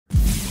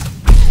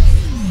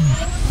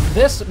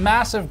This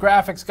massive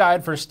graphics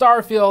guide for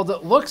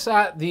Starfield looks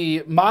at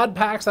the mod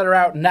packs that are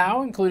out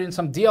now, including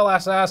some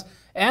DLSS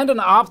and an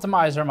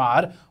optimizer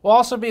mod. We'll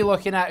also be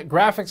looking at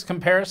graphics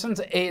comparisons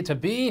A to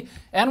B,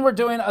 and we're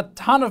doing a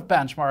ton of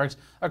benchmarks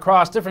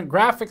across different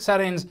graphic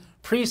settings,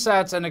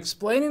 presets, and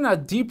explaining a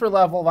deeper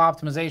level of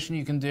optimization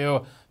you can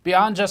do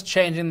beyond just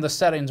changing the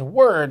settings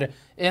word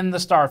in the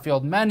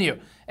Starfield menu.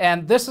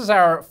 And this is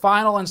our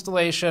final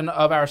installation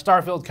of our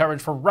Starfield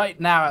coverage for right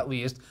now, at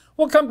least.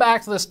 We'll come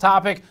back to this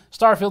topic.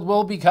 Starfield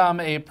will become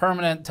a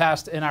permanent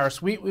test in our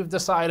suite, we've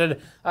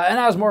decided. And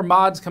as more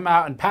mods come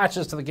out and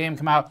patches to the game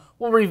come out,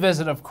 we'll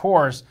revisit, of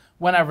course,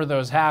 whenever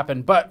those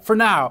happen. But for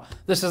now,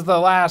 this is the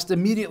last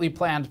immediately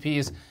planned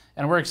piece,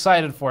 and we're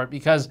excited for it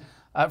because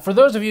for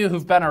those of you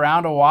who've been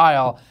around a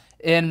while,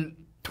 in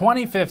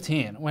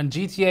 2015, when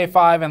GTA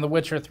 5 and The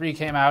Witcher 3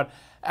 came out,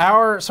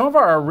 some of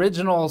our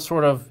original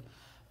sort of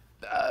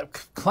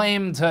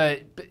claim to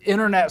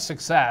internet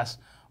success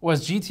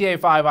was GTA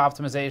 5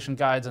 optimization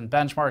guides and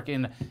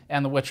benchmarking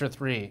and The Witcher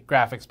 3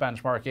 graphics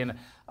benchmarking.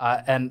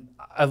 And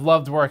I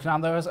loved working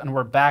on those, and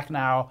we're back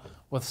now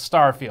with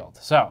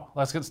Starfield. So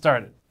let's get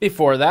started.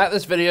 Before that,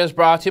 this video is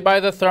brought to you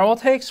by the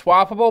Thermaltake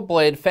swappable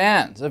blade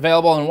fans,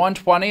 available in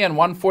 120 and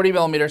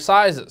 140mm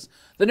sizes.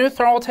 The new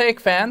Thermaltake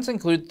fans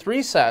include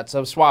 3 sets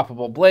of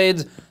swappable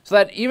blades, so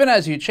that even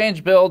as you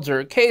change builds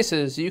or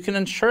cases, you can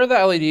ensure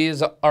the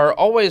LEDs are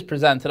always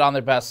presented on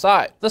their best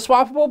side. The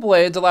swappable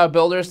blades allow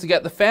builders to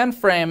get the fan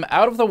frame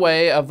out of the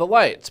way of the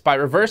lights by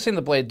reversing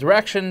the blade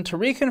direction to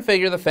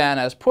reconfigure the fan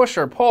as push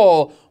or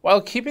pull,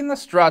 while keeping the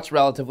struts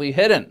relatively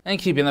hidden, and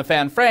keeping the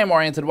fan frame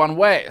oriented one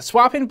way.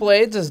 Swapping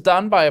blades is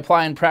done by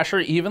applying pressure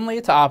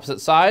evenly to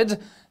opposite sides,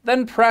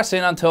 then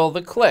pressing until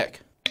the click.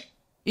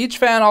 Each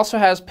fan also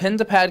has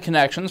pin-to-pad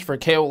connections for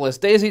cableless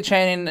daisy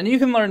chaining, and you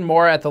can learn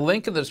more at the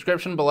link in the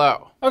description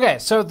below. Okay,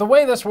 so the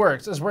way this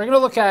works is we're going to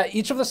look at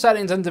each of the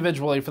settings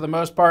individually for the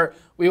most part.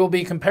 We will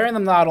be comparing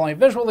them not only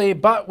visually,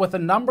 but with a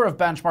number of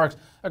benchmarks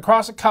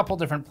across a couple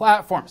different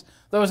platforms.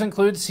 Those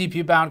include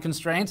CPU-bound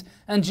constraints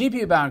and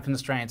GPU-bound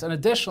constraints, and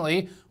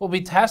additionally, we'll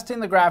be testing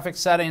the graphics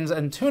settings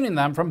and tuning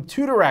them from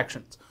 2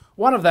 directions.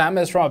 One of them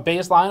is from a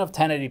baseline of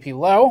 1080p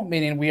low,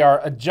 meaning we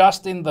are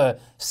adjusting the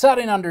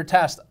setting under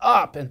test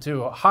up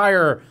into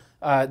higher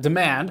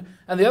demand.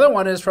 And the other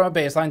one is from a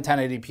baseline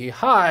 1080p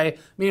high,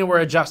 meaning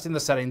we're adjusting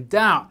the setting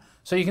down.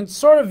 So you can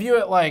sort of view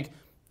it like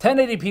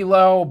 1080p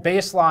low,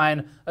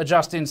 baseline,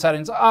 adjusting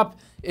settings up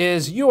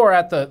is you are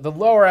at the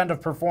lower end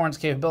of performance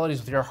capabilities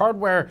with your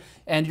hardware,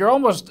 and you're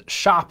almost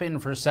shopping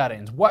for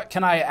settings. What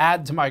can I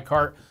add to my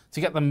cart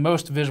to get the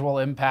most visual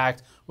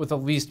impact with the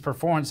least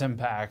performance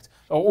impact,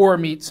 or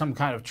meet some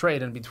kind of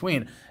trade in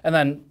between? And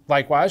then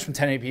likewise, from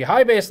 1080p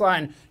high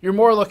baseline, you're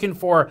more looking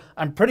for,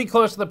 I'm pretty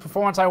close to the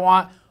performance I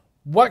want.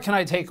 What can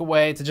I take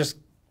away to just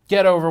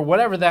get over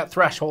whatever that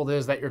threshold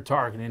is that you're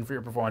targeting for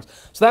your performance?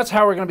 So that's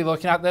how we're going to be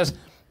looking at this.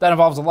 That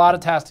involves a lot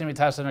of testing. We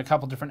tested in a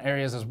couple different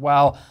areas as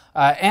well.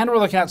 And we're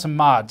looking at some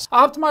mods.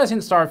 Optimizing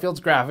Starfield's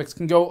graphics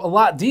can go a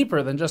lot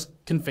deeper than just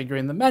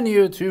configuring the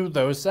menu to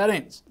those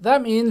settings.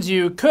 That means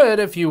you could,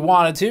 if you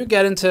wanted to,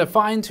 get into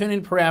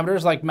fine-tuning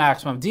parameters like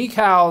maximum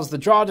decals, the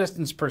draw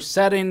distance per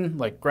setting,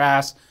 like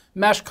grass,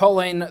 mesh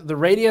culling, the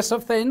radius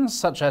of things,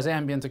 such as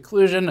ambient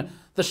occlusion,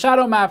 the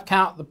shadow map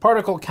count, the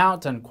particle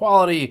count and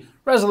quality,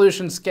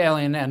 resolution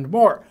scaling, and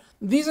more.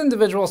 These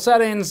individual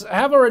settings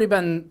have already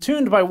been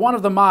tuned by one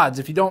of the mods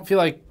if you don't feel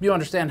like you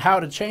understand how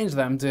to change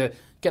them to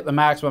get the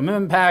maximum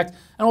impact,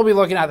 and we'll be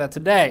looking at that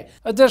today.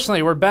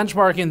 Additionally, we're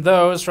benchmarking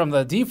those from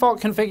the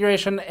default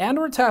configuration, and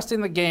we're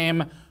testing the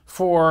game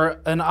for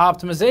an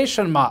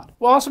optimization mod.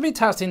 We'll also be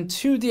testing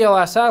 2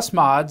 DLSS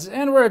mods,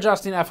 and we're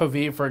adjusting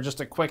FOV for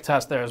just a quick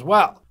test there as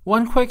well.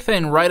 One quick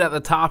thing right at the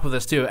top of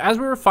this too, as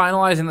we were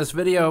finalizing this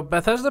video,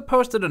 Bethesda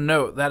posted a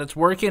note that it's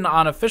working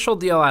on official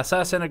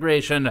DLSS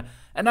integration,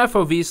 an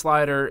FOV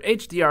slider,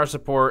 HDR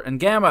support, and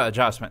gamma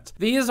adjustments.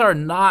 These are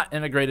not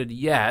integrated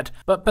yet,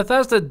 but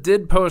Bethesda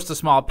did post a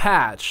small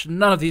patch.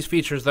 None of these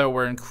features though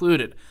were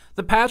included.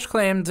 The patch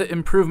claimed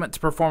improvement to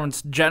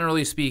performance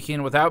generally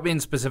speaking without being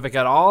specific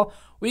at all.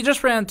 We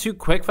just ran 2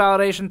 quick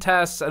validation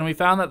tests, and we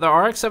found that the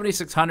RX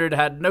 7600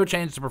 had no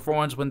change to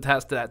performance when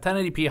tested at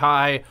 1080p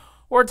high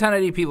or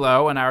 1080p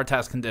low in our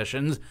test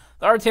conditions.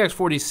 The RTX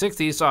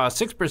 4060 saw a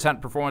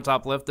 6% performance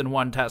uplift in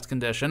one test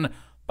condition,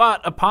 but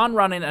upon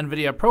running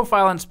NVIDIA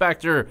Profile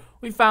Inspector,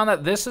 we found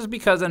that this is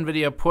because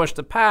NVIDIA pushed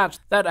a patch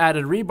that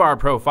added ReBAR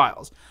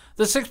profiles.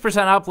 The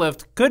 6%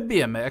 uplift could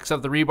be a mix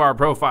of the ReBAR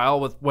profile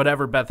with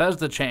whatever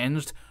Bethesda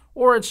changed,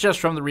 or it's just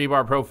from the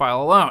ReBAR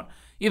profile alone.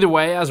 Either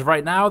way, as of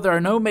right now, there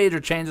are no major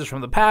changes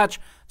from the patch.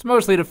 It's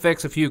mostly to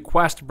fix a few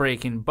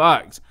quest-breaking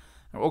bugs.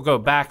 We'll go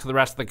back to the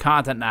rest of the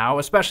content now,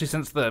 especially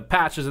since the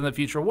patches in the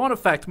future won't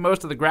affect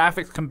most of the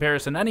graphics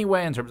comparison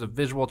anyway in terms of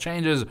visual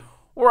changes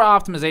or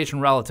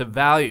optimization relative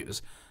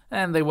values.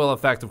 And they will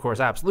affect, of course,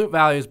 absolute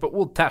values, but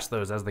we'll test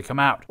those as they come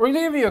out. We're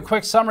going to give you a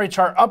quick summary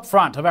chart up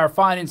front of our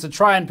findings to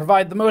try and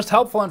provide the most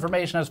helpful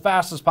information as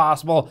fast as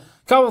possible.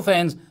 Couple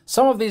things,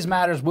 some of these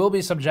matters will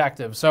be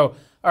subjective, so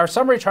our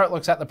summary chart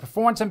looks at the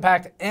performance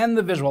impact and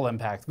the visual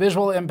impact.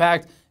 Visual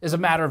impact is a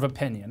matter of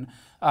opinion.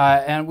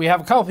 And we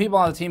have a couple people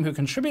on the team who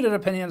contributed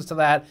opinions to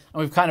that,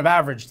 and we've kind of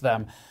averaged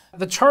them.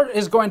 The chart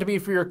is going to be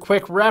for your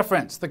quick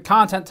reference. The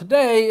content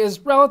today is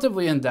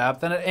relatively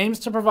in-depth, and it aims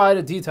to provide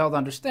a detailed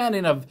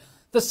understanding of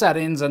the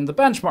settings and the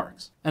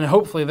benchmarks. And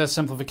hopefully this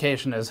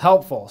simplification is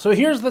helpful. So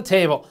here's the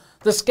table.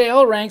 The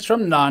scale ranks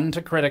from none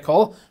to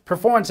critical.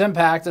 Performance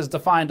impact is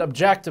defined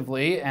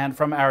objectively and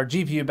from our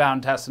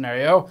GPU-bound test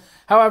scenario.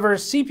 However,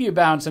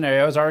 CPU-bound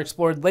scenarios are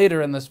explored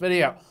later in this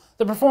video.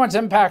 The performance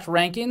impact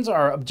rankings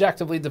are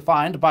objectively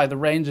defined by the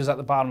ranges at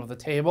the bottom of the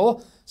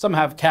table. Some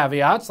have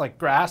caveats like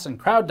grass and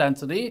crowd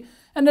density,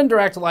 and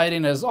indirect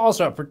lighting is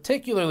also a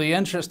particularly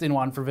interesting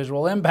one for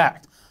visual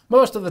impact.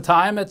 Most of the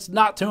time, it's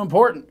not too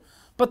important.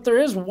 But there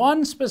is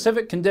one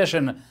specific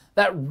condition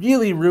that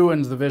really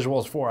ruins the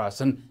visuals for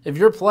us. And if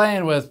you're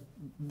playing with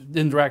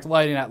indirect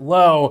lighting at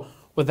low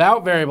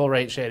without variable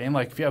rate shading,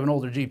 like if you have an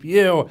older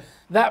GPU,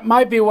 that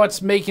might be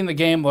what's making the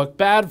game look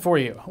bad for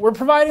you. We're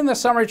providing the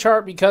summary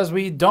chart because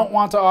we don't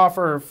want to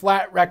offer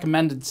flat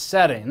recommended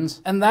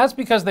settings, and that's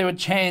because they would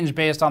change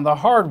based on the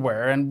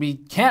hardware, and we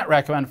can't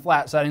recommend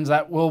flat settings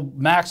that will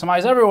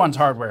maximize everyone's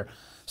hardware.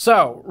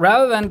 So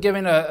rather than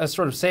giving a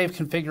sort of safe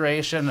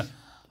configuration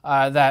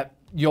that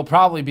you'll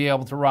probably be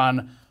able to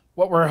run,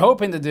 what we're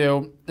hoping to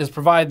do is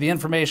provide the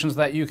information so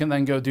that you can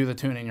then go do the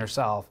tuning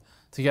yourself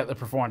to get the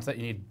performance that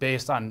you need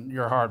based on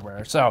your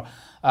hardware. So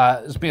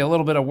there's be a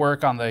little bit of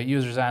work on the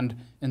user's end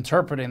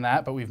interpreting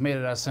that, but we've made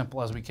it as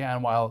simple as we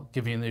can while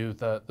giving you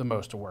the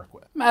most to work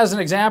with. As an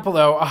example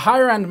though, a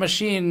higher end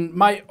machine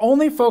might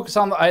only focus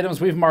on the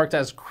items we've marked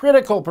as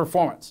critical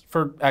performance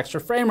for extra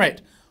frame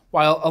rate,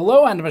 while a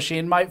low end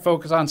machine might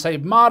focus on, say,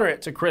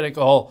 moderate to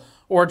critical,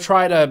 or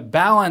try to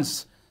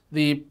balance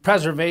the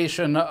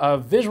preservation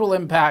of visual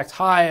impact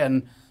high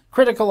and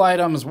critical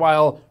items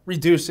while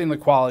reducing the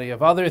quality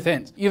of other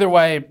things. Either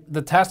way,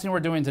 the testing we're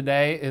doing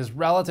today is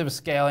relative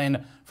scaling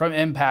from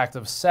impact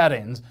of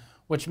settings,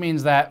 which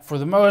means that for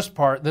the most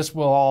part, this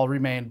will all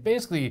remain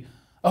basically,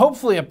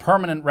 hopefully a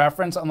permanent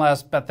reference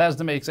unless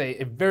Bethesda makes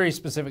a very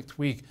specific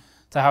tweak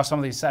to how some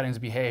of these settings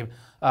behave.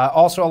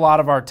 Also, a lot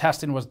of our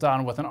testing was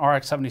done with an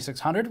RX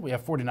 7600. We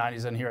have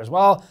 4090s in here as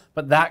well,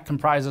 but that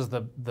comprises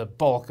the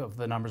bulk of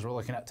the numbers we're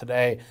looking at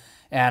today.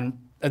 And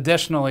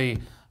additionally,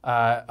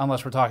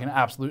 unless we're talking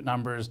absolute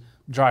numbers,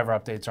 driver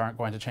updates aren't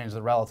going to change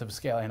the relative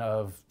scaling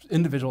of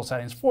individual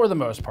settings for the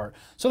most part.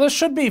 So this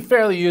should be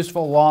fairly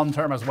useful long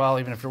term as well,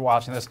 even if you're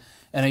watching this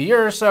in a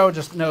year or so.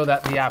 Just know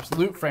that the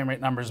absolute frame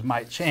rate numbers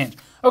might change.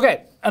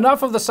 Okay,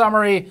 enough of the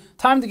summary.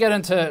 Time to get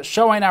into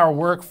showing our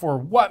work for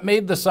what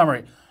made the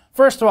summary.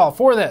 First of all,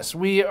 for this,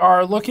 we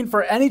are looking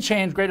for any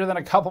change greater than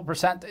a couple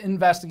percent to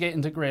investigate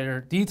into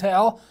greater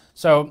detail.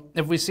 So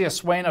if we see a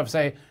swing of,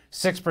 say,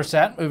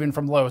 6% moving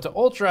from low to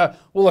ultra,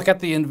 we'll look at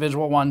the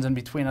individual ones in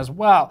between as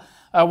well.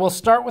 We'll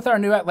start with our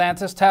new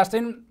Atlantis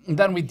testing, and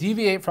then we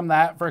deviate from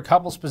that for a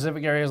couple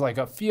specific areas like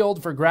a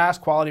field for grass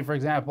quality, for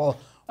example.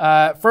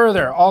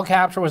 Further, all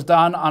capture was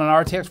done on an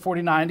RTX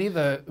 4090.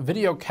 The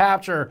video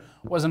capture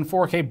was in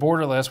 4K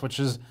borderless, which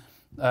is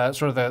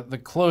sort of the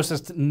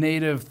closest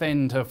native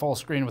thing to full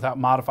screen without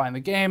modifying the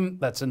game.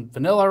 That's in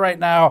vanilla right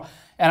now.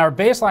 And our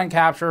baseline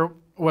capture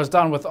was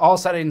done with all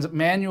settings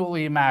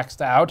manually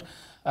maxed out,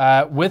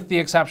 with the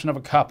exception of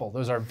a couple.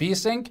 Those are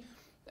VSync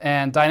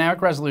and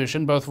dynamic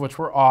resolution, both of which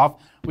were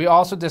off. We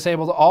also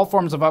disabled all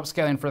forms of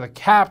upscaling for the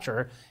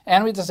capture,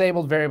 and we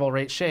disabled variable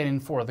rate shading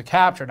for the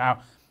capture.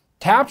 Now,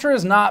 capture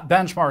is not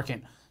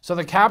benchmarking. So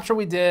the capture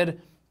we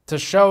did to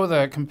show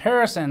the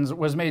comparisons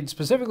was made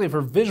specifically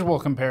for visual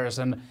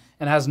comparison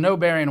and has no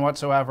bearing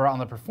whatsoever on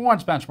the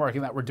performance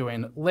benchmarking that we're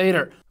doing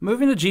later.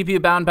 Moving to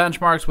GPU-bound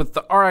benchmarks with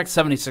the RX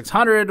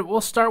 7600,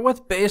 we'll start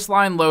with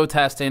baseline low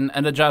testing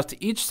and adjust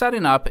each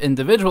setting up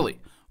individually.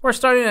 We're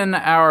starting in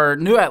our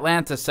new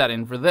Atlantis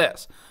setting for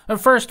this.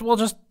 And first, we'll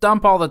just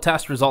dump all the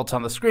test results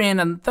on the screen,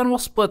 and then we'll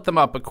split them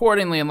up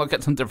accordingly and look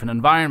at some different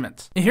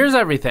environments. Here's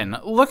everything.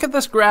 Look at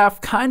this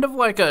graph kind of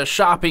like a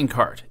shopping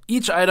cart.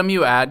 Each item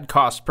you add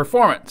costs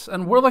performance,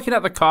 and we're looking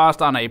at the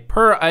cost on a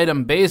per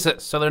item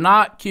basis, so they're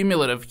not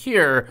cumulative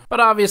here, but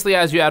obviously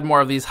as you add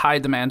more of these high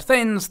demand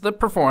things, the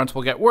performance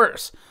will get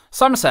worse.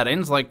 Some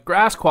settings, like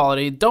grass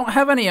quality, don't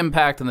have any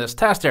impact in this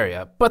test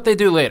area, but they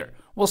do later.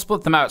 We'll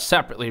split them out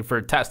separately for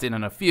testing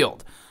in a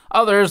field.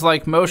 Others,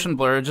 like motion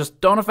blur,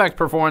 just don't affect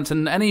performance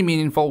in any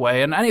meaningful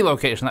way in any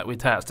location that we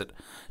tested.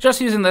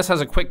 Just using this as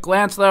a quick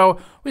glance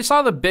though, we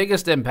saw the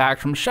biggest impact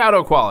from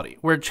shadow quality,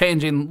 where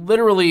changing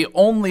literally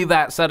only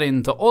that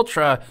setting to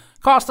ultra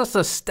cost us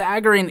a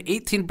staggering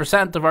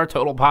 18% of our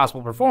total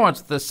possible performance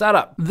with this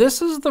setup.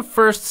 This is the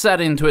first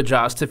setting to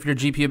adjust if you're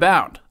GPU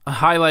bound,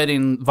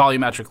 highlighting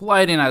volumetric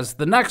lighting as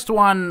the next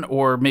one,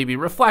 or maybe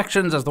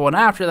reflections as the one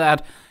after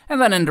that, and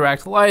then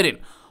indirect lighting.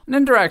 And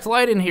indirect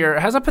lighting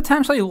here has a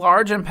potentially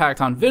large impact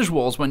on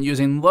visuals when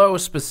using low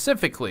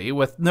specifically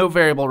with no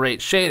variable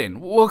rate shading.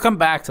 We'll come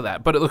back to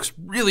that, but it looks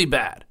really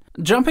bad.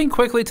 Jumping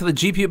quickly to the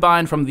GPU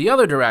bind from the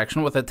other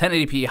direction with a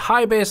 1080p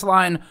high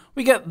baseline,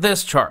 we get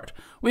this chart,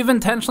 We've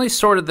intentionally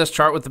sorted this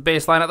chart with the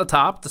baseline at the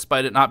top,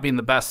 despite it not being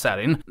the best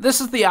setting.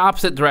 This is the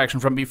opposite direction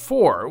from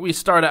before. We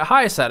start at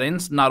high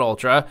settings, not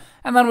ultra,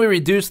 and then we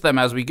reduce them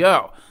as we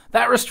go.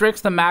 That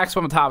restricts the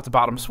maximum top to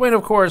bottom swing,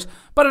 of course,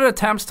 but it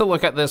attempts to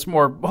look at this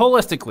more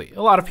holistically.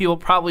 A lot of people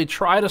probably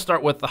try to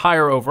start with the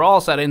higher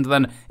overall settings,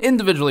 then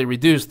individually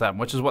reduce them,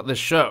 which is what this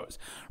shows.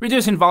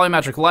 Reducing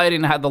volumetric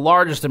lighting had the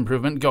largest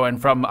improvement, going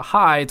from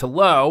high to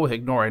low,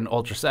 ignoring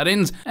ultra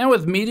settings, and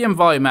with medium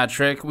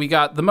volumetric, we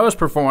got the most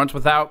performance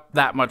without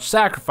that much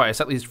sacrifice,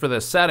 at least for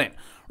this setting.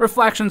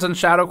 Reflections and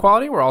shadow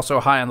quality were also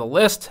high on the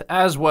list,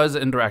 as was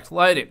indirect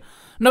lighting.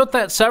 Note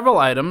that several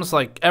items,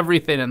 like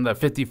everything in the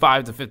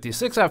 55 to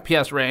 56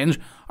 FPS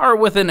range, are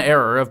within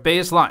error of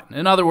baseline.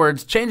 In other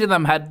words, changing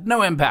them had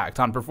no impact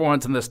on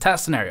performance in this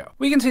test scenario.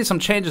 We can see some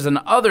changes in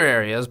other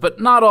areas, but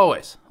not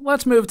always.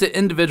 Let's move to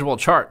individual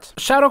charts.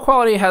 Shadow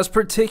quality has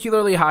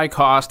particularly high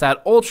cost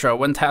at Ultra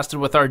when tested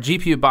with our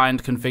GPU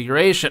bind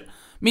configuration.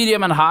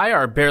 Medium and high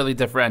are barely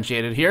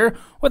differentiated here,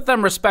 with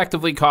them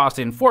respectively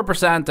costing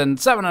 4% and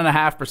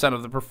 7.5%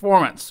 of the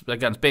performance,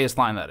 against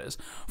baseline that is.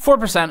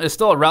 4% is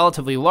still a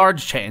relatively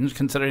large change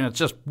considering it's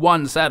just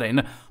one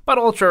setting, but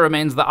Ultra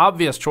remains the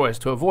obvious choice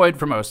to avoid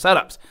for most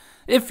setups.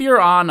 If you're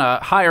on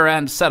a higher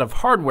end set of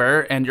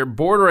hardware and you're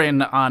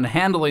bordering on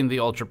handling the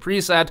Ultra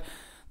preset,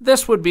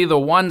 this would be the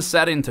one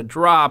setting to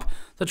drop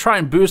to try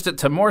and boost it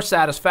to more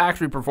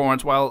satisfactory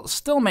performance while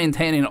still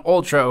maintaining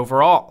Ultra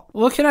overall.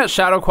 Looking at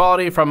shadow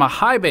quality from a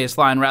high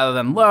baseline rather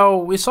than low,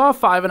 we saw a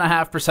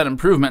 5.5%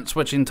 improvement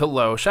switching to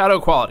low shadow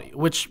quality,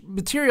 which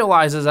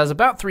materializes as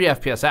about 3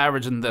 FPS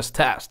average in this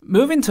test.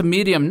 Moving to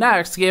medium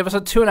next gave us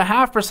a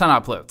 2.5%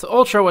 uplift.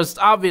 Ultra was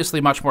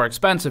obviously much more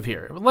expensive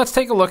here. Let's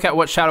take a look at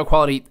what shadow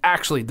quality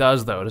actually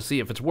does though to see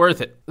if it's worth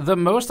it. The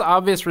most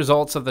obvious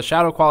results of the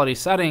shadow quality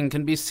setting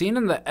can be seen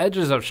in the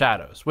edges of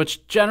shadows,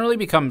 which generally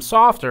become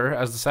softer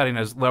as the setting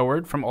is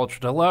lowered from ultra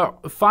to low.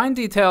 Fine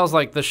details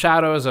like the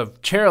shadows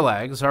of chair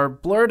legs are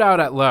blurred out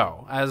at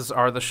low, as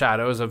are the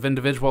shadows of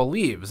individual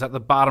leaves at the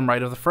bottom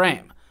right of the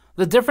frame.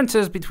 The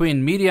differences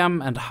between medium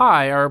and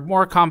high are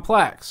more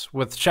complex,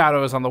 with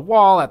shadows on the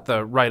wall at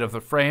the right of the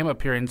frame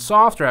appearing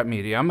softer at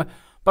medium,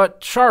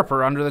 but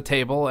sharper under the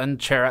table and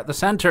chair at the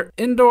center.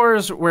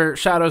 Indoors, where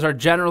shadows are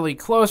generally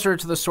closer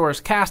to the source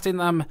casting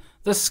them,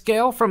 the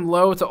scale from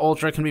low to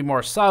ultra can be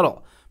more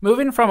subtle.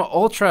 Moving from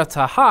ultra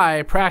to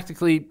high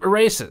practically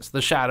erases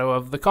the shadow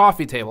of the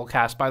coffee table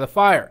cast by the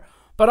fire,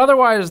 but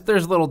otherwise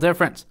there's little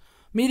difference.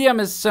 Medium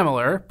is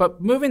similar,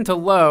 but moving to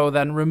low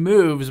then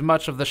removes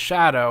much of the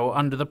shadow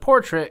under the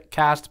portrait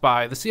cast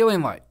by the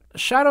ceiling light.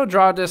 Shadow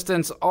draw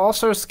distance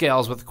also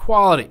scales with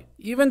quality.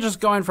 Even just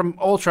going from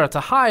ultra to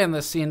high in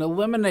this scene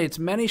eliminates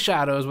many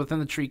shadows within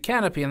the tree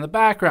canopy in the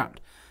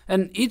background,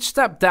 and each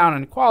step down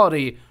in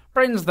quality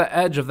brings the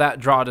edge of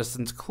that draw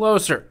distance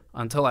closer,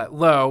 until at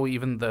low,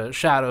 even the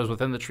shadows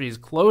within the trees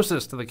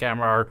closest to the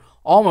camera are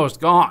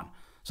almost gone.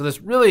 So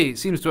this really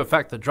seems to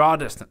affect the draw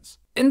distance.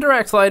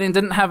 Indirect lighting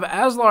didn't have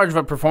as large of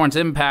a performance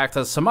impact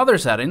as some other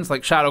settings,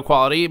 like shadow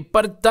quality,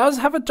 but it does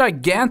have a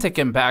gigantic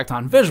impact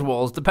on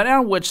visuals depending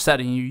on which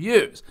setting you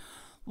use.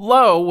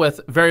 Low,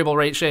 with variable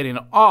rate shading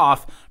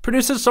off,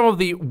 produces some of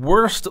the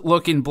worst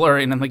looking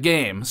blurring in the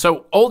game,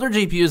 so older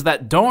GPUs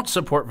that don't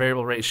support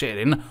variable rate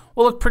shading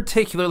will look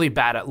particularly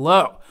bad at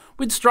low.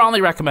 We'd strongly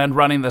recommend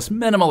running this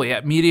minimally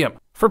at medium.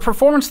 For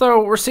performance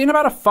though, we're seeing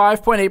about a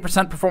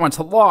 5.8% performance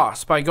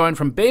loss by going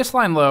from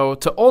baseline low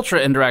to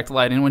ultra indirect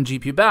lighting when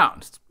GPU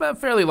bound. It's a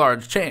fairly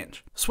large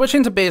change.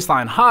 Switching to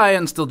baseline high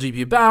and still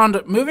GPU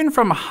bound, moving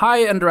from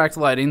high indirect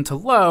lighting to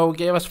low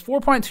gave us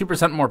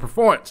 4.2% more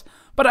performance,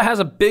 but it has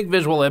a big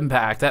visual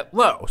impact at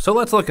low, so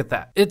let's look at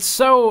that. It's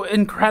so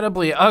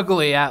incredibly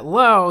ugly at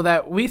low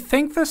that we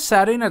think the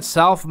setting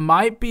itself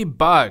might be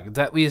bugged,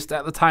 at least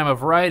at the time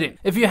of writing.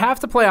 If you have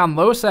to play on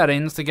low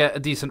settings to get a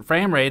decent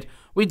frame rate,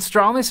 we'd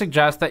strongly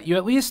suggest that you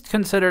at least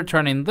consider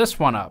turning this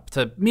one up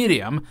to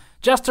medium,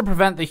 just to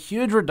prevent the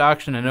huge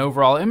reduction in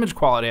overall image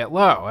quality at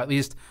low, at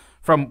least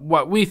from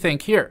what we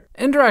think here.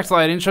 Indirect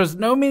lighting shows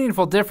no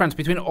meaningful difference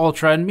between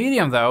ultra and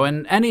medium though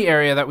in any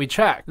area that we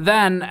check.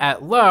 Then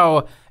at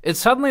low, it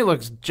suddenly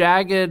looks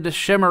jagged,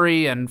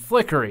 shimmery, and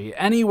flickery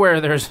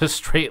anywhere there's a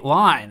straight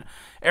line.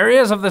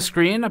 Areas of the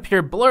screen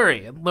appear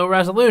blurry and low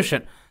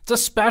resolution. It's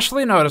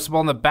especially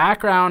noticeable in the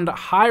background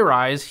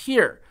high-rise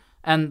here,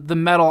 and the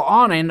metal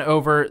awning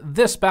over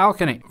this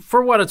balcony.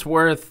 For what it's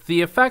worth,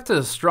 the effect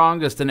is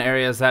strongest in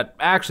areas that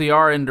actually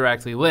are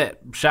indirectly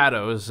lit,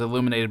 shadows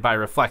illuminated by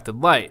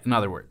reflected light, in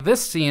other words. This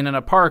scene in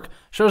a park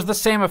shows the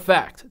same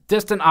effect.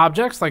 Distant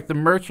objects like the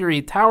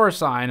Mercury Tower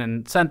sign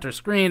and center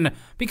screen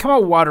become a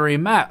watery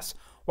mess,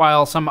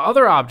 while some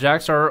other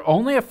objects are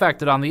only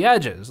affected on the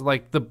edges,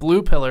 like the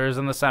blue pillars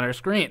in the center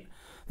screen.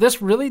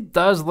 This really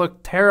does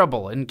look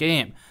terrible in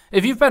game.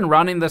 If you've been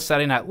running this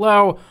setting at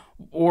low,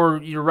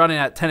 or you're running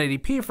at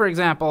 1080p, for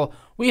example,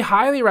 we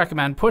highly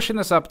recommend pushing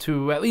this up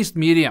to at least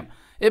medium.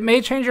 It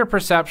may change your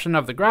perception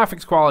of the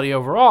graphics quality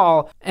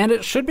overall, and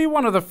it should be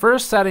one of the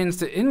first settings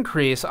to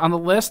increase on the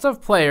list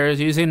of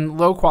players using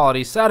low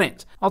quality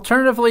settings.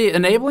 Alternatively,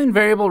 enabling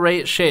variable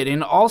rate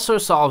shading also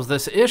solves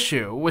this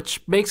issue,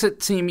 which makes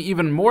it seem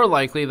even more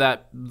likely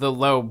that the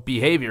low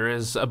behavior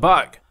is a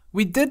bug.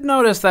 We did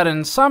notice that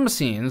in some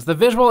scenes, the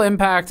visual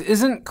impact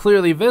isn't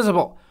clearly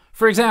visible.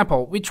 For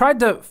example, we tried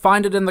to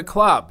find it in the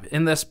club,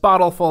 in this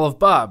bottle full of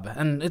bub,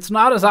 and it's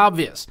not as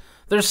obvious.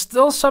 There's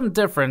still some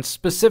difference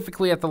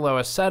specifically at the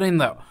lowest setting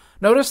though.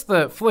 Notice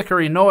the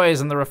flickery noise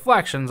and the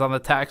reflections on the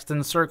text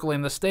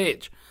encircling the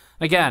stage.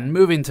 Again,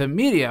 moving to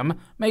medium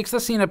makes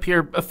the scene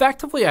appear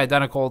effectively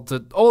identical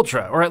to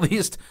ultra, or at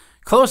least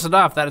close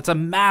enough that it's a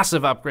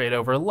massive upgrade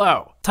over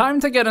low. Time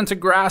to get into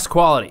grass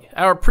quality.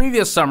 Our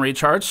previous summary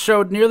charts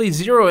showed nearly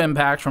zero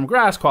impact from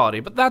grass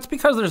quality, but that's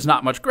because there's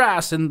not much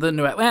grass in the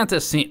New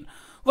Atlantis scene.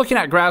 Looking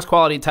at grass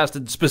quality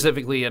tested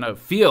specifically in a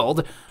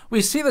field,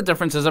 we see the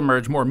differences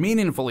emerge more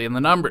meaningfully in the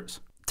numbers.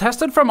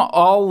 Tested from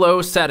all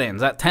low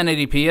settings at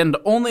 1080p and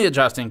only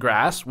adjusting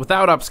grass,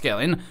 without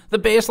upscaling, the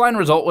baseline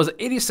result was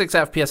 86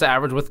 FPS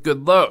average with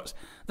good lows.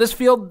 This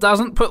field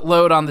doesn't put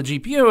load on the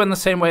GPU in the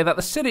same way that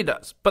the city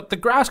does, but the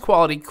grass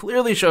quality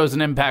clearly shows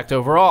an impact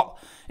overall.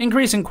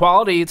 Increasing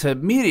quality to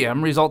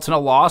medium results in a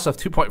loss of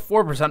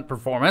 2.4%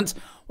 performance,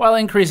 while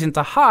increasing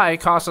to high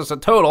costs us a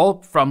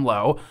total, from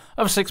low,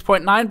 of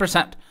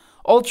 6.9%.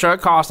 Ultra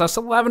cost us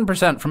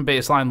 11% from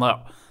baseline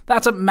low.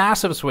 That's a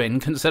massive swing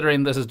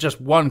considering this is just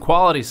one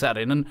quality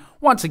setting, and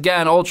once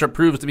again, Ultra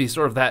proves to be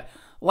sort of that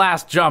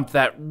last jump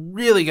that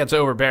really gets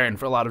overbearing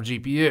for a lot of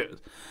GPUs.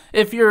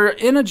 If you're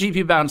in a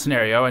GPU-bound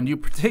scenario and you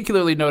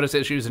particularly notice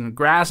issues in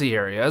grassy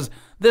areas,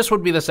 this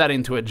would be the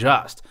setting to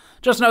adjust.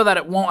 Just know that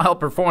it won't help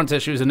performance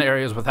issues in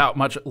areas without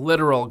much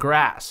literal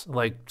grass,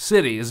 like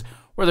cities,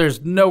 where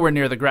there's nowhere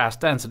near the grass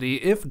density,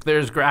 if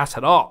there's grass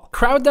at all.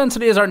 Crowd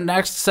density is our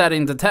next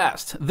setting to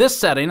test. This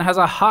setting has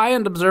a high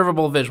and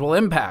observable visual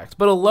impact,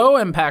 but a low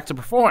impact to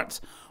performance.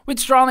 We'd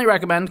strongly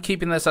recommend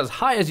keeping this as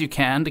high as you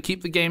can to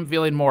keep the game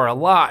feeling more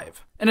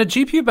alive. In a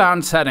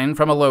GPU-bound setting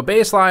from a low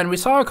baseline, we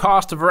saw a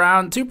cost of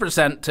around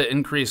 2% to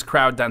increase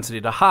crowd density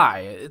to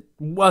high. It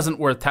wasn't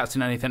worth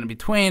testing anything in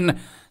between,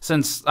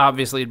 since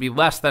obviously it'd be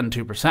less than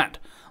 2%.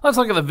 Let's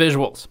look at the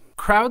visuals.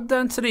 Crowd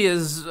density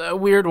is a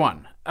weird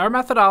one. Our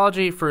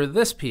methodology for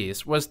this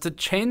piece was to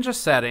change a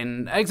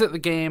setting, exit the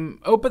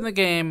game, open the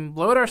game,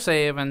 load our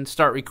save, and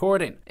start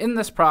recording. In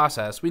this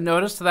process, we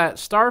noticed that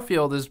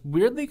Starfield is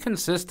weirdly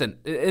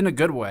consistent, in a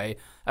good way,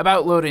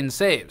 about loading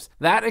saves.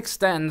 That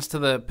extends to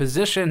the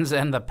positions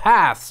and the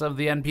paths of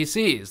the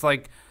NPCs,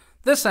 like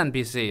this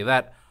NPC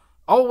that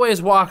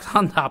always walks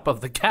on top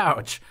of the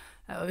couch.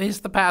 At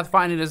least the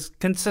pathfinding is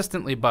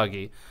consistently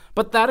buggy.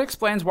 But that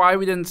explains why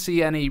we didn't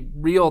see any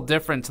real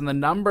difference in the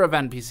number of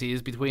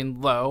NPCs between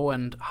low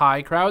and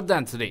high crowd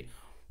density.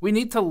 We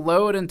need to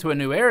load into a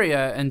new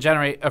area and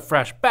generate a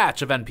fresh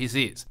batch of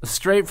NPCs.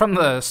 Straight from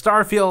the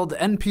Starfield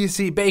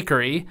NPC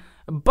bakery,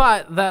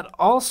 but that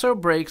also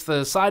breaks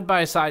the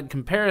side-by-side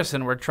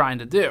comparison we're trying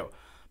to do.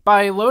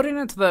 By loading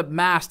into the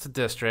masked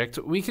district,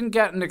 we can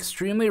get an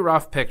extremely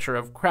rough picture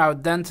of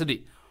crowd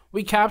density.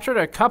 We captured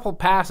a couple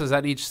passes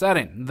at each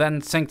setting,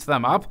 then synced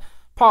them up,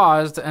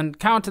 paused, and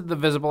counted the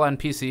visible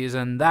NPCs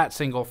in that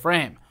single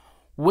frame.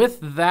 With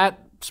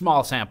that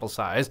small sample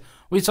size,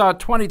 we saw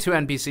 22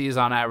 NPCs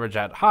on average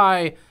at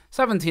high,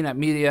 17 at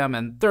medium,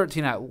 and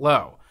 13 at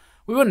low.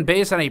 We wouldn't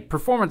base any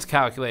performance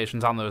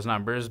calculations on those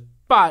numbers,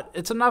 but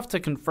it's enough to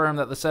confirm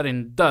that the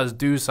setting does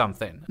do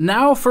something.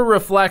 Now for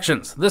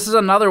reflections. This is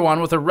another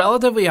one with a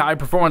relatively high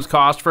performance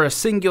cost for a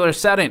singular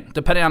setting,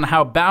 depending on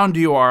how bound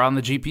you are on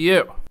the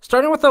GPU.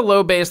 Starting with the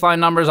low baseline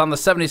numbers on the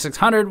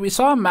 7600, we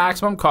saw a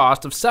maximum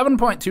cost of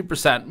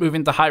 7.2%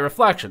 moving to high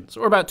reflections,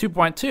 or about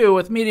 2.2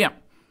 with medium.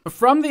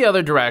 From the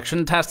other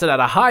direction, tested at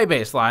a high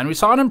baseline, we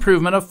saw an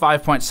improvement of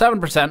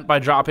 5.7% by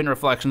dropping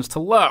reflections to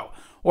low,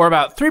 or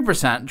about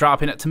 3%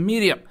 dropping it to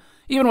medium.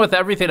 Even with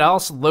everything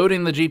else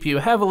loading the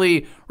GPU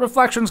heavily,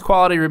 reflections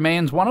quality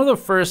remains one of the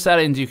first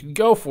settings you could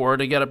go for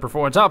to get a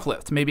performance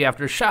uplift, maybe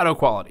after shadow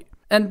quality.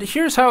 And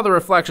here's how the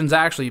reflections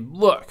actually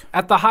look.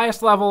 At the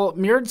highest level,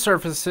 mirrored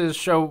surfaces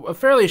show a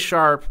fairly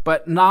sharp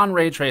but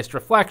non-ray traced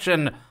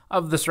reflection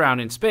of the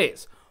surrounding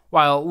space,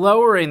 while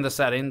lowering the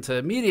setting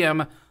to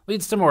medium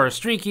leads to more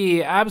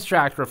streaky,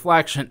 abstract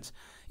reflections.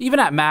 Even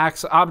at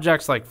max,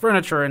 objects like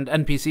furniture and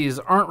NPCs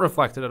aren't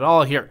reflected at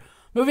all here.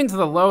 Moving to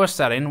the lowest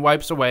setting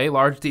wipes away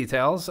large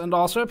details and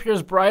also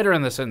appears brighter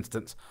in this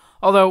instance,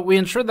 although we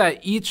ensured that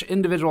each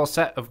individual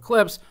set of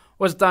clips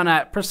was done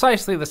at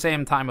precisely the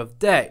same time of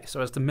day, so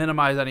as to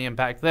minimize any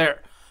impact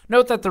there.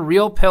 Note that the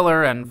real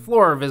pillar and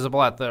floor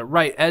visible at the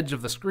right edge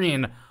of the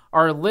screen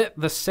are lit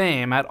the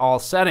same at all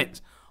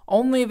settings,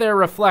 only their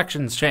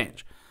reflections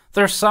change.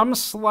 There's some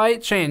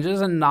slight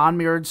changes in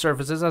non-mirrored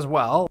surfaces as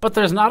well, but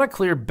there's not a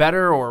clear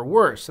better or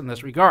worse in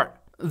this regard.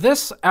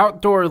 This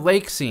outdoor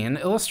lake scene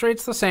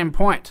illustrates the same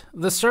point.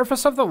 The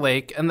surface of the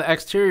lake and the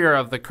exterior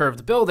of the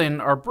curved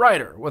building are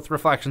brighter, with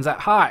reflections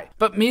at high,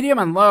 but medium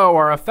and low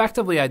are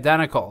effectively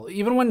identical,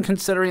 even when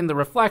considering the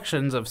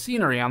reflections of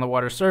scenery on the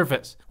water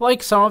surface.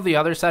 Like some of the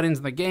other settings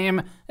in the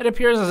game, it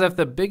appears as if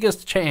the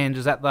biggest change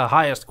is at the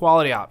highest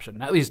quality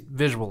option, at least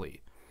visually.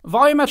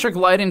 Volumetric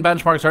lighting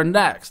benchmarks are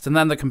next, and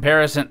then the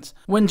comparisons.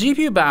 When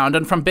GPU bound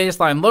and from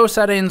baseline low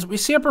settings, we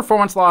see a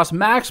performance loss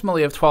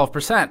maximally of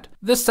 12%.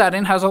 This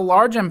setting has a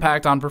large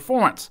impact on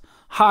performance.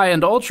 High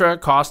and ultra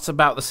costs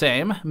about the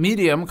same,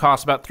 medium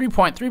costs about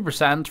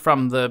 3.3%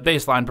 from the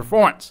baseline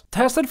performance.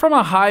 Tested from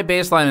a high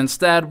baseline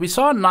instead, we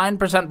saw a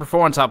 9%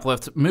 performance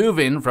uplift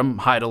moving from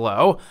high to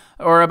low,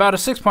 or about a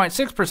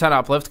 6.6%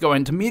 uplift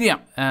going to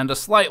medium, and a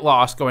slight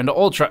loss going to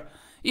ultra.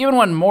 Even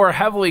when more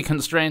heavily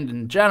constrained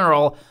in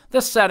general,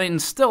 this setting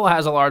still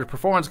has a large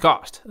performance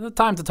cost.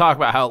 Time to talk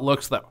about how it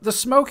looks though. The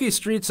smoky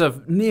streets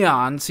of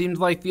Neon seemed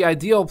like the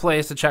ideal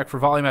place to check for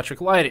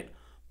volumetric lighting,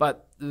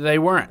 but they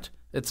weren't.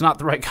 It's not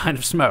the right kind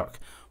of smoke.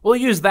 We'll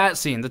use that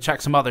scene to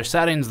check some other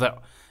settings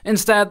though.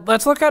 Instead,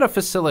 let's look at a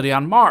facility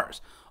on Mars.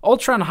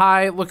 Ultra and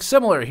high look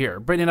similar here,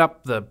 bringing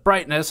up the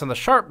brightness and the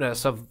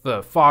sharpness of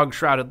the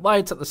fog-shrouded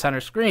lights at the center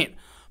screen,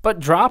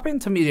 but dropping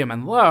to medium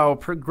and low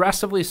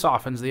progressively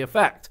softens the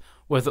effect,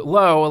 with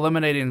low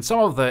eliminating some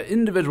of the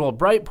individual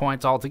bright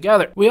points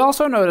altogether. We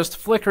also noticed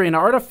flickering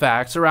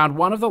artifacts around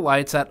one of the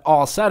lights at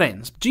all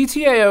settings.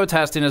 GTAO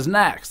testing is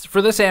next.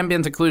 For this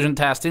ambient occlusion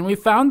testing, we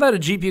found that a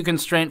GPU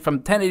constraint from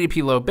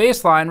 1080p low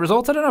baseline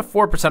resulted in a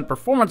 4%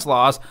 performance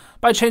loss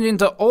by changing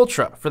to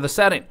ultra for the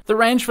setting. The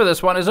range for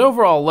this one is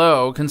overall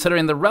low,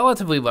 considering the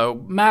relatively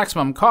low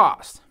maximum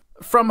cost.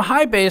 From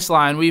high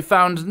baseline, we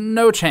found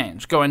no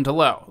change going to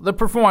low. The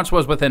performance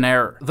was within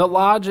error. The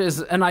Lodge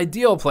is an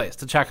ideal place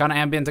to check on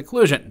ambient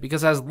occlusion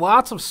because it has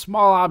lots of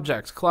small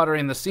objects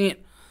cluttering the scene.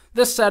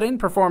 This setting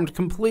performed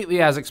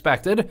completely as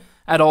expected.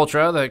 At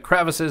Ultra, the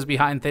crevices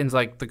behind things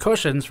like the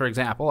cushions, for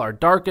example, are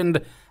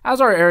darkened,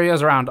 as are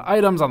areas around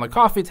items on the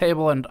coffee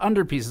table and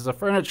under pieces of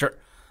furniture.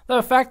 The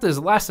effect is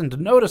lessened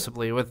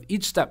noticeably with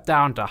each step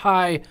down to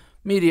high,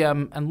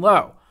 medium, and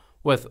low,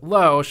 with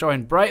low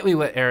showing brightly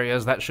lit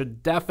areas that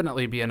should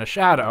definitely be in a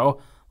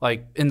shadow,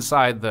 like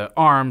inside the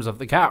arms of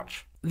the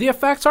couch. The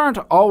effects aren't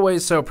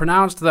always so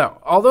pronounced though.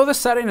 Although the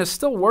setting is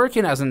still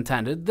working as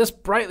intended, this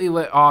brightly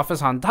lit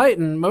office on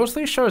Titan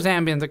mostly shows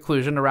ambient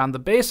occlusion around the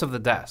base of the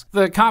desk.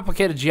 The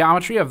complicated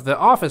geometry of the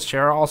office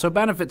chair also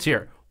benefits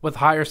here, with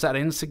higher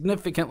settings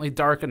significantly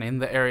darkening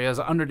the areas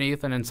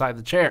underneath and inside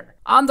the chair.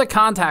 On to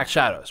contact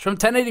shadows. From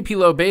 1080p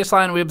low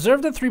baseline, we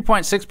observed a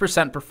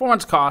 3.6%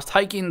 performance cost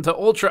hiking to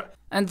ultra,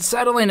 and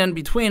settling in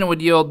between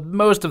would yield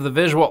most of the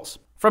visuals.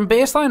 From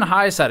baseline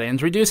high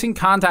settings, reducing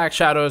contact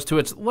shadows to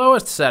its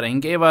lowest setting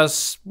gave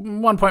us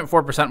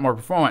 1.4% more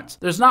performance.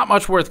 There's not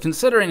much worth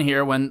considering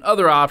here when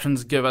other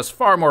options give us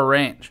far more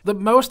range. The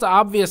most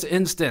obvious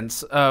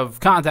instance of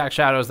contact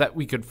shadows that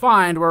we could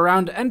find were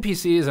around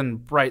NPCs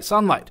and bright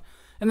sunlight.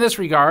 In this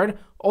regard,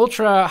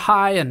 ultra,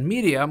 high, and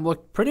medium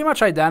look pretty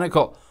much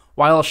identical,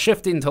 while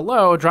shifting to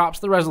low drops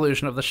the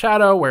resolution of the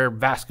shadow where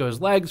Vasco's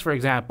legs, for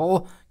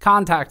example,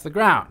 contact the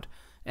ground,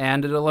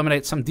 and it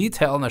eliminates some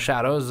detail in the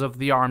shadows of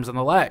the arms and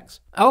the legs.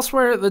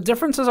 Elsewhere, the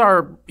differences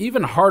are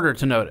even harder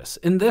to notice.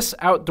 In this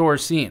outdoor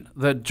scene,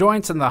 the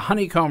joints in the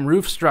honeycomb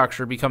roof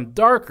structure become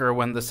darker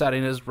when the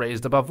setting is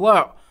raised above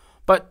low,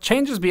 but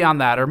changes beyond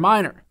that are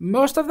minor.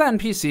 Most of the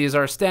NPCs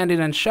are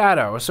standing in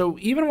shadow, so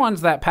even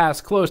ones that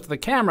pass close to the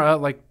camera,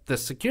 like the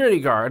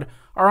security guard,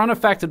 are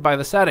unaffected by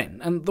the setting,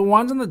 and the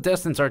ones in the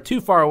distance are too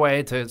far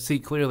away to see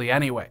clearly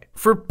anyway.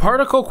 For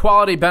particle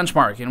quality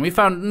benchmarking, we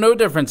found no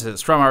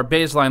differences from our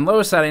baseline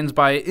low settings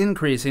by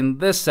increasing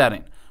this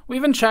setting. We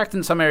even checked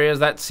in some areas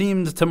that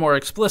seemed to more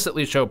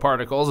explicitly show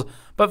particles,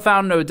 but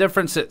found no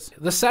differences.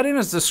 The setting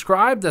is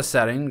described as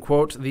setting,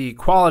 quote, the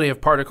quality of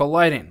particle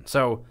lighting,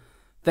 so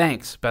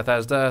thanks,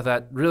 Bethesda,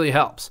 that really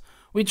helps.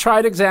 We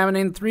tried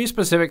examining 3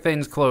 specific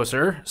things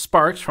closer: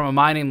 sparks from a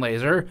mining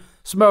laser,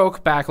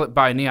 smoke backlit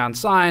by neon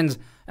signs,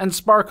 and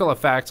sparkle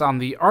effects on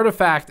the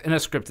artifact in a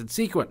scripted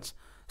sequence.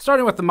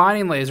 Starting with the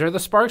mining laser, the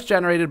sparks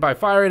generated by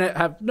firing it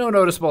have no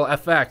noticeable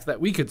effect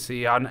that we could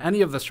see on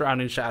any of the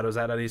surrounding shadows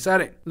at any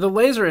setting. The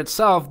laser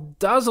itself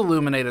does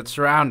illuminate its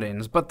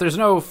surroundings, but there's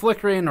no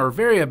flickering or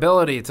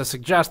variability to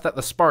suggest that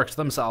the sparks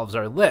themselves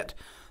are lit.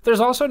 There's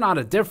also not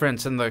a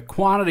difference in the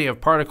quantity of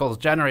particles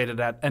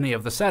generated at any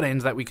of the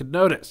settings that we could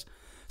notice.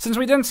 Since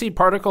we didn't see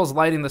particles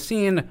lighting the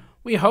scene,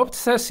 we hoped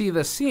to see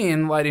the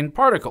scene lighting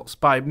particles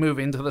by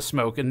moving to the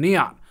smoke and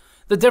neon.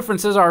 The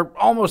differences are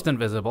almost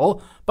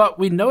invisible, but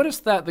we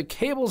noticed that the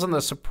cables in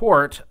the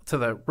support to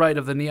the right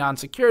of the neon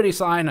security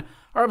sign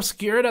are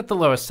obscured at the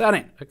lowest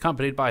setting,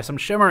 accompanied by some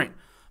shimmering.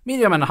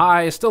 Medium and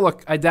high still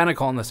look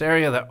identical in this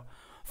area though.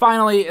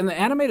 Finally, in the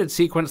animated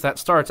sequence that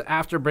starts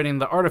after bringing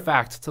the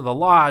artifact to the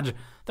lodge,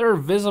 there are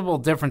visible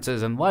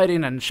differences in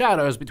lighting and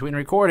shadows between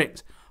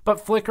recordings, but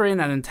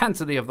flickering and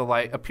intensity of the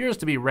light appears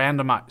to be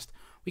randomized.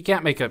 we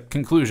can't make a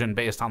conclusion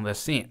based on this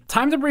scene.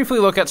 Time to briefly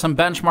look at some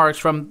benchmarks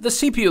from the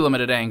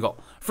CPU-limited angle.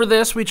 For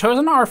this, we chose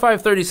an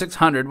R5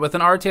 3600 with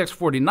an RTX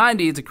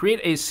 4090 to create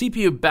a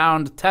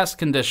CPU-bound test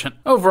condition.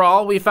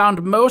 Overall, we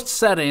found most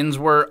settings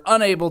were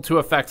unable to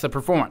affect the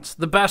performance.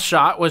 The best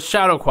shot was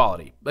shadow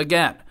quality.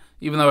 Again,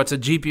 even though it's a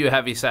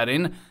GPU-heavy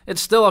setting,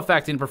 it's still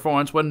affecting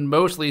performance when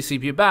mostly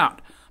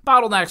CPU-bound.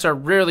 Bottlenecks are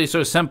rarely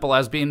so simple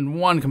as being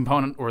one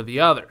component or the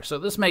other, so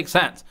this makes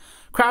sense.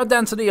 Crowd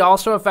density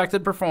also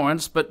affected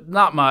performance, but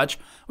not much.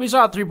 We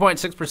saw a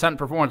 3.6%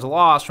 performance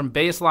loss from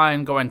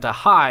baseline going to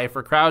high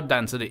for crowd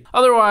density.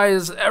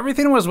 Otherwise,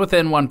 everything was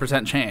within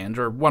 1% change,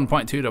 or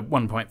 1.2 to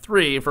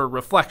 1.3 for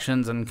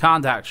reflections and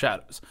contact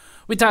shadows.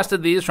 We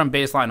tested these from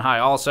baseline high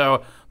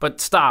also,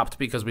 but stopped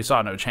because we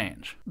saw no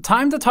change.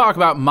 Time to talk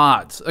about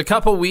mods. A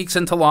couple weeks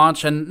into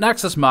launch, and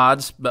Nexus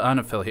Mods,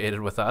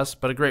 unaffiliated with us,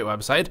 but a great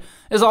website,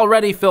 is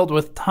already filled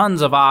with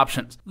tons of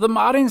options. The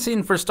modding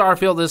scene for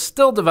Starfield is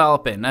still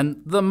developing, and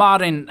the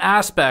modding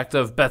aspect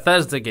of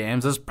Bethesda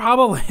games is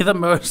probably the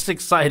most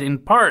exciting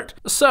part.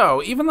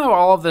 So, even though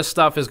all of this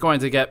stuff is going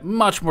to get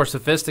much more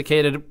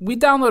sophisticated, we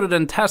downloaded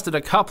and tested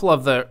a couple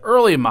of the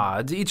early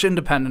mods, each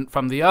independent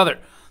from the other.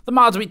 The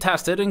mods we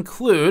tested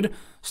include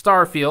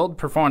Starfield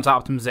Performance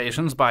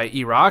Optimizations by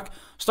eRock,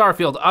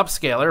 Starfield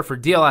Upscaler for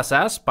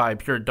DLSS by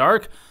Pure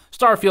Dark,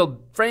 Starfield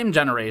Frame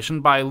Generation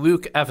by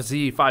Luke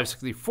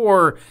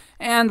FZ564,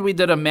 and we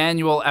did a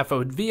manual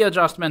FOV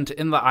adjustment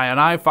in the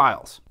INI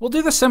files. We'll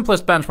do the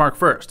simplest benchmark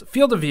first.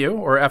 Field of view,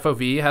 or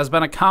FOV, has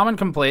been a common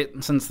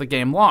complaint since the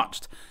game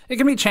launched. It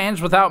can be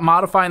changed without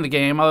modifying the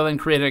game other than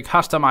creating a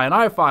custom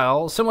INI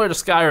file similar to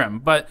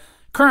Skyrim, but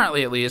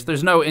currently at least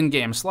there's no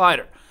in-game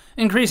slider.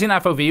 Increasing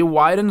FOV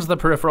widens the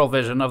peripheral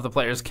vision of the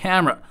player's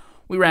camera.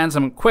 We ran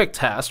some quick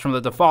tests from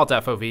the default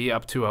FOV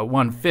up to a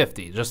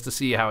 150 just to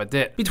see how it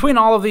did. Between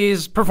all of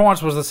these,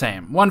 performance was the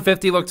same.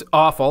 150 looked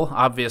awful,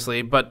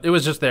 obviously, but it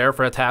was just there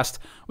for a test.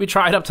 We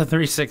tried up to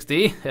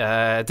 360,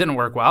 it didn't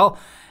work well,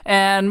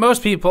 and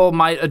most people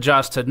might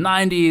adjust to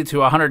 90 to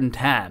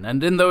 110,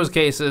 and in those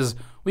cases,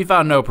 we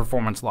found no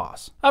performance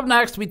loss. Up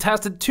next, we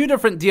tested two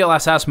different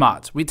DLSS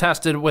mods. We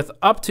tested with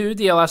up to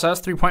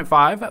DLSS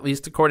 3.5, at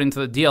least according to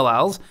the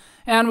DLLs,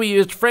 and we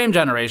used frame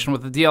generation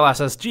with the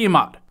DLSS G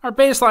mod. Our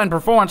baseline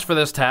performance for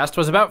this test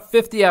was about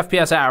 50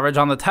 FPS average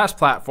on the test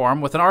platform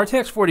with an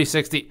RTX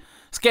 4060.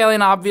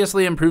 Scaling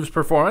obviously improves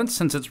performance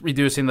since it's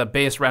reducing the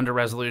base render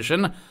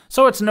resolution,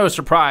 so it's no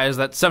surprise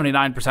that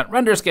 79%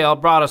 render scale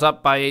brought us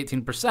up by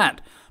 18%.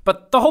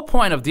 But the whole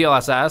point of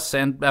DLSS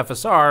and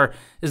FSR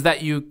is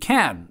that you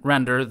can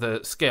render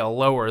the scale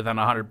lower than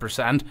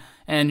 100%,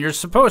 and you're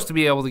supposed to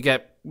be able to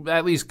get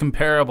at least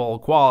comparable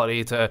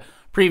quality to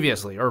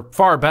previously, or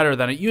far better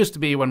than it used to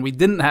be when we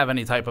didn't have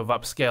any type of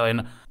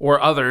upscaling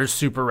or other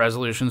super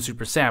resolution,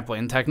 super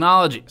sampling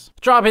technologies.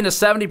 Dropping to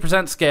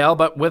 70% scale,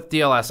 but with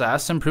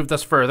DLSS, improved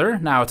us further,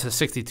 now to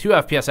 62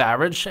 FPS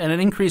average, and an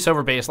increase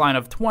over baseline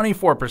of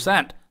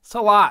 24%. It's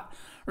a lot.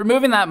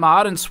 Removing that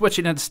mod and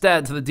switching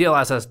instead to the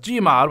DLSS G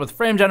mod with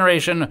frame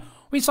generation,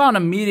 we saw an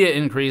immediate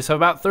increase of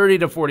about 30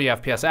 to 40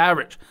 FPS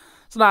average.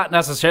 It's not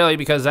necessarily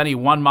because any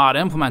one mod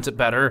implements it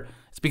better,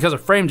 it's because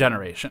of frame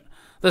generation.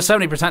 The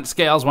 70%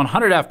 scale's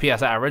 100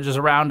 FPS average is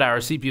around our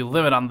CPU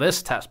limit on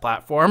this test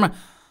platform,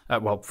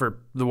 well, for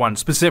the one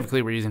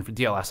specifically we're using for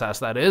DLSS,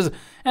 that is,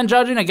 and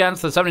judging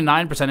against the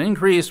 79%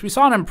 increase, we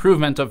saw an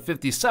improvement of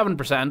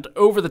 57%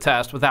 over the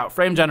test without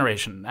frame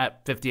generation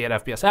at 58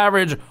 FPS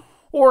average,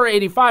 or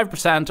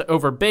 85%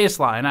 over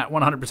baseline at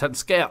 100%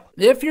 scale.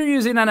 If you're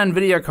using an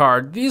NVIDIA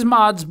card, these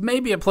mods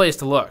may be a place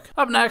to look.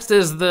 Up next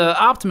is the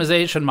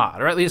optimization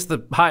mod, or at least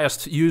the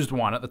highest used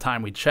one at the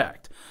time we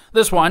checked.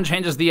 This one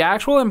changes the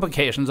actual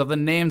implications of the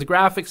named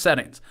graphics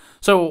settings.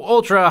 So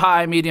ultra,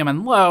 high, medium,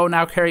 and low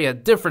now carry a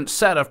different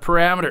set of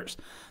parameters.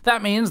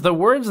 That means the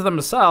words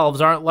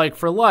themselves aren't like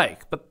for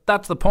like, but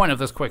that's the point of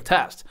this quick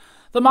test.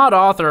 The mod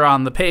author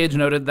on the page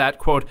noted that,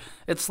 quote,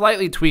 it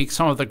slightly tweaks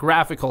some of the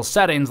graphical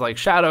settings like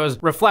shadows,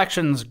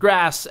 reflections,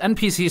 grass,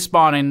 NPC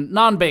spawning,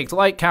 non-baked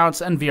light counts,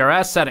 and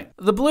VRS setting.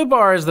 The blue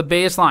bar is the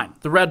baseline,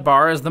 the red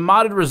bar is the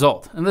modded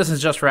result, and this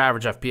is just for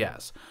average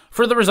FPS.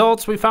 For the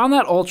results, we found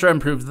that Ultra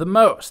improved the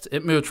most.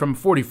 It moved from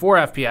 44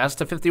 FPS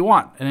to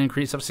 51, an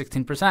increase of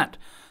 16%.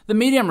 The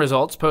medium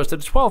results posted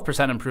a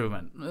 12%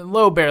 improvement.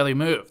 Low barely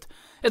moved.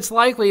 It's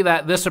likely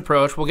that this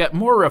approach will get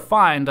more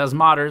refined as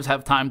modders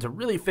have time to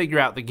really figure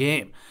out the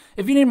game.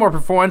 If you need more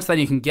performance than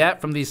you can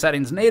get from these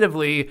settings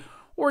natively,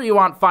 or you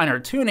want finer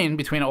tuning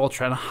between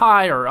ultra and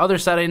high or other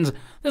settings,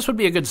 this would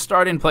be a good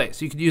starting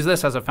place. You could use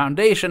this as a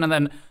foundation and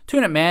then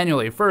tune it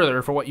manually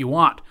further for what you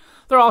want.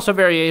 There are also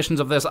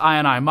variations of this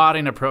INI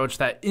modding approach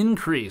that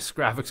increase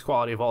graphics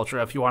quality of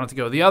Ultra if you want it to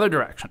go the other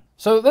direction.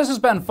 So this has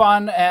been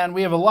fun, and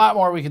we have a lot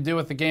more we could do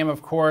with the game,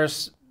 of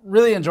course.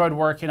 Really enjoyed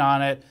working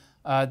on it.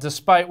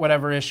 Despite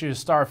whatever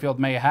issues Starfield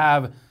may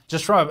have,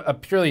 just from a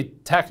purely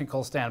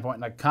technical standpoint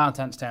and a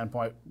content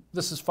standpoint,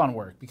 this is fun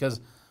work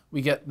because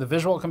we get the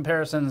visual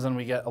comparisons and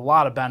we get a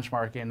lot of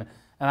benchmarking, and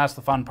that's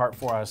the fun part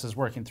for us, is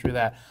working through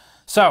that.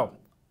 So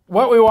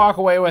what we walk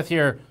away with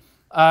here,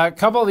 A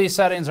couple of these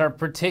settings are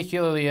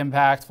particularly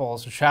impactful.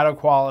 So shadow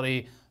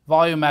quality,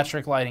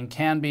 volumetric lighting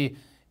can be.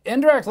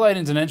 Indirect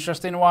lighting is an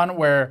interesting one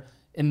where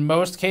in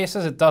most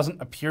cases it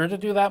doesn't appear to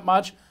do that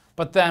much,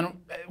 but then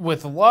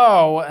with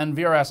low and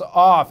VRS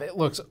off, it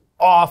looks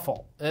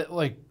awful.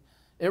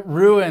 It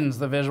ruins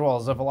the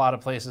visuals of a lot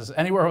of places.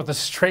 Anywhere with a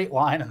straight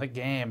line in the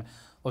game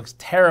looks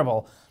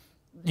terrible.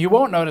 You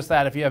won't notice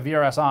that if you have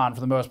VRS on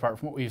for the most part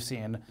from what we've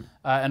seen,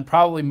 and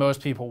probably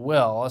most people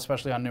will,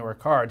 especially on newer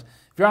cards.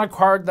 If you're on a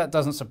card that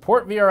doesn't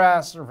support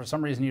VRS or for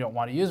some reason you don't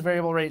want to use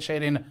variable rate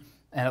shading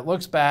and it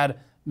looks bad,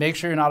 make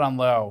sure you're not on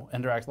low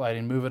indirect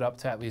lighting. Move it up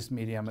to at least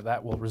medium.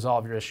 That will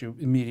resolve your issue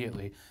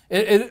immediately.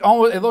 It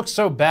looks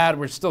so bad,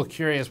 we're still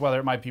curious whether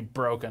it might be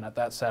broken at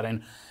that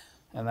setting.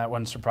 And that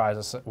wouldn't surprise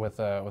us with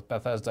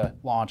Bethesda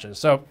launches.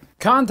 So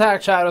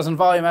contact shadows and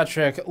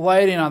volumetric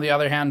lighting, on the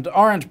other hand,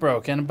 aren't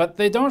broken, but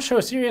they don't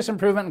show serious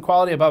improvement in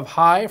quality above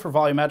high for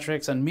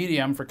volumetrics and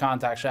medium for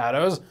contact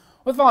shadows.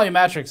 With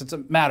volumetrics, it's a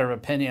matter of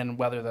opinion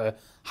whether the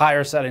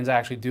higher settings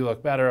actually do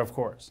look better, of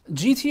course.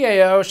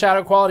 GTAO,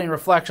 shadow quality, and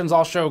reflections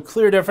all show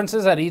clear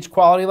differences at each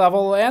quality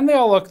level, and they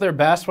all look their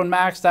best when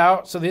maxed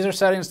out, so these are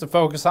settings to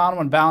focus on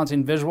when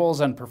balancing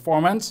visuals and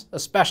performance,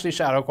 especially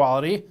shadow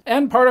quality.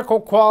 And particle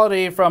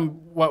quality, from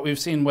what we've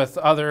seen with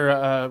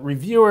other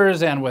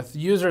reviewers and with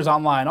users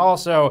online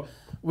also,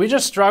 we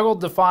just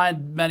struggled to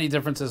find many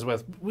differences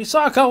with. We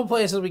saw a couple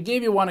places, we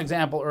gave you one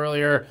example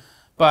earlier,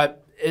 but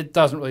it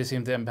doesn't really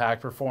seem to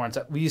impact performance,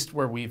 at least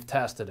where we've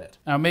tested it.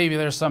 Now, maybe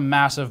there's some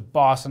massive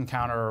boss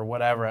encounter or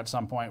whatever at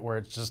some point where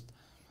it's just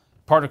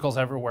particles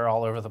everywhere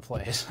all over the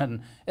place.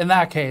 And in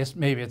that case,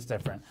 maybe it's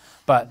different.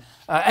 But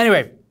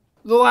anyway,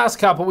 the last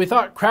couple, we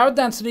thought crowd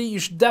density, you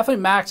should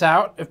definitely max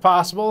out if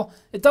possible.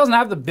 It doesn't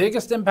have the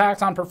biggest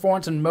impact on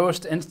performance in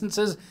most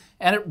instances,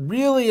 and it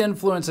really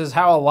influences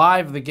how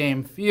alive the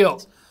game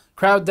feels.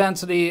 Crowd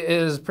density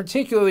is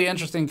particularly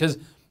interesting because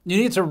you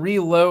need to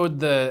reload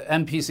the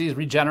NPCs,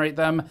 regenerate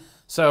them.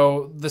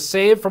 So the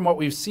save from what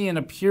we've seen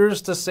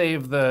appears to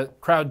save the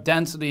crowd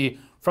density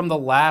from the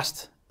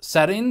last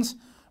settings,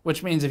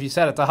 which means if you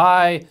set it to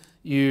high,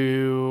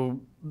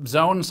 you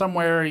zone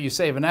somewhere, you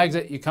save and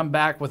exit, you come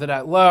back with it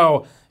at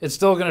low, it's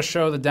still going to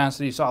show the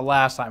density you saw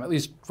last time, at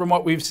least from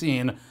what we've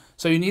seen.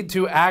 So you need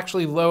to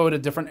actually load a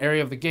different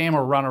area of the game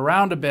or run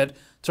around a bit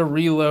to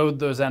reload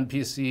those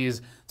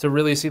NPCs to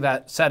really see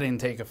that setting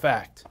take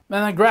effect.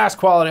 And then grass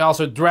quality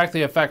also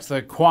directly affects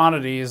the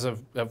quantities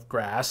of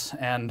grass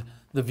and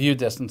the view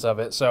distance of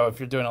it. So if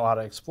you're doing a lot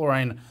of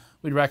exploring,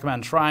 we'd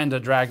recommend trying to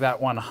drag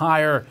that one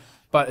higher,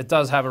 but it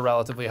does have a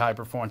relatively high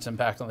performance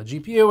impact on the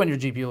GPU when you're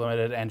GPU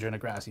limited and you're in a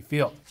grassy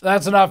field.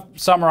 That's enough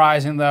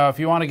summarizing though. If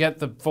you want to get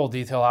the full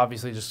detail,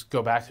 obviously just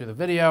go back through the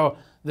video.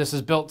 This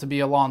is built to be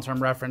a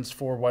long-term reference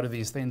for what do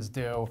these things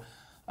do.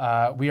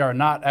 We are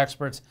not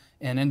experts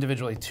in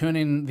individually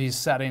tuning these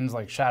settings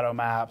like shadow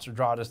maps or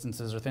draw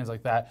distances or things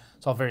like that.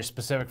 It's all very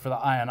specific for the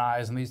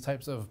INIs and these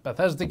types of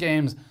Bethesda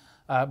games.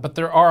 But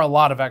there are a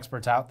lot of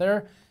experts out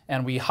there,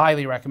 and we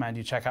highly recommend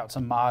you check out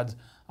some mods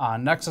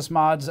on Nexus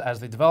mods as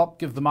they develop.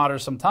 Give the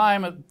modders some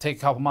time. It'll take a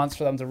couple months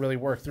for them to really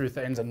work through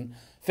things and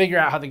figure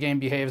out how the game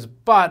behaves.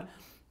 But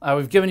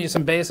we've given you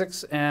some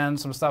basics and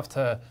some stuff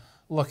to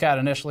look at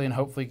initially and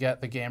hopefully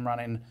get the game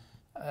running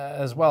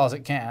as well as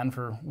it can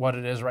for what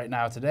it is right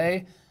now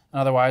today. And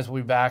otherwise,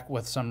 we'll be back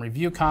with some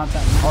review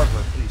content and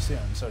hardware pretty soon.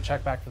 So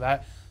check back for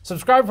that.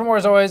 Subscribe for more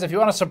as always. If you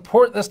want to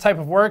support this type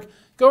of work,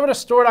 go over to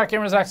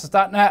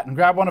store.gamersnexus.net and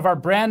grab one of our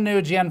brand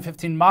new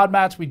GN15 mod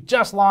mats. We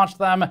just launched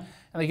them, and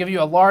they give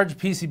you a large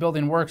PC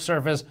building work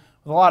surface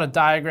with a lot of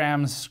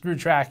diagrams, screw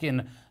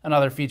tracking, and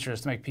other features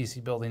to make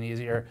PC building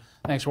easier.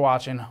 Thanks for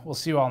watching. We'll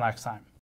see you all next time.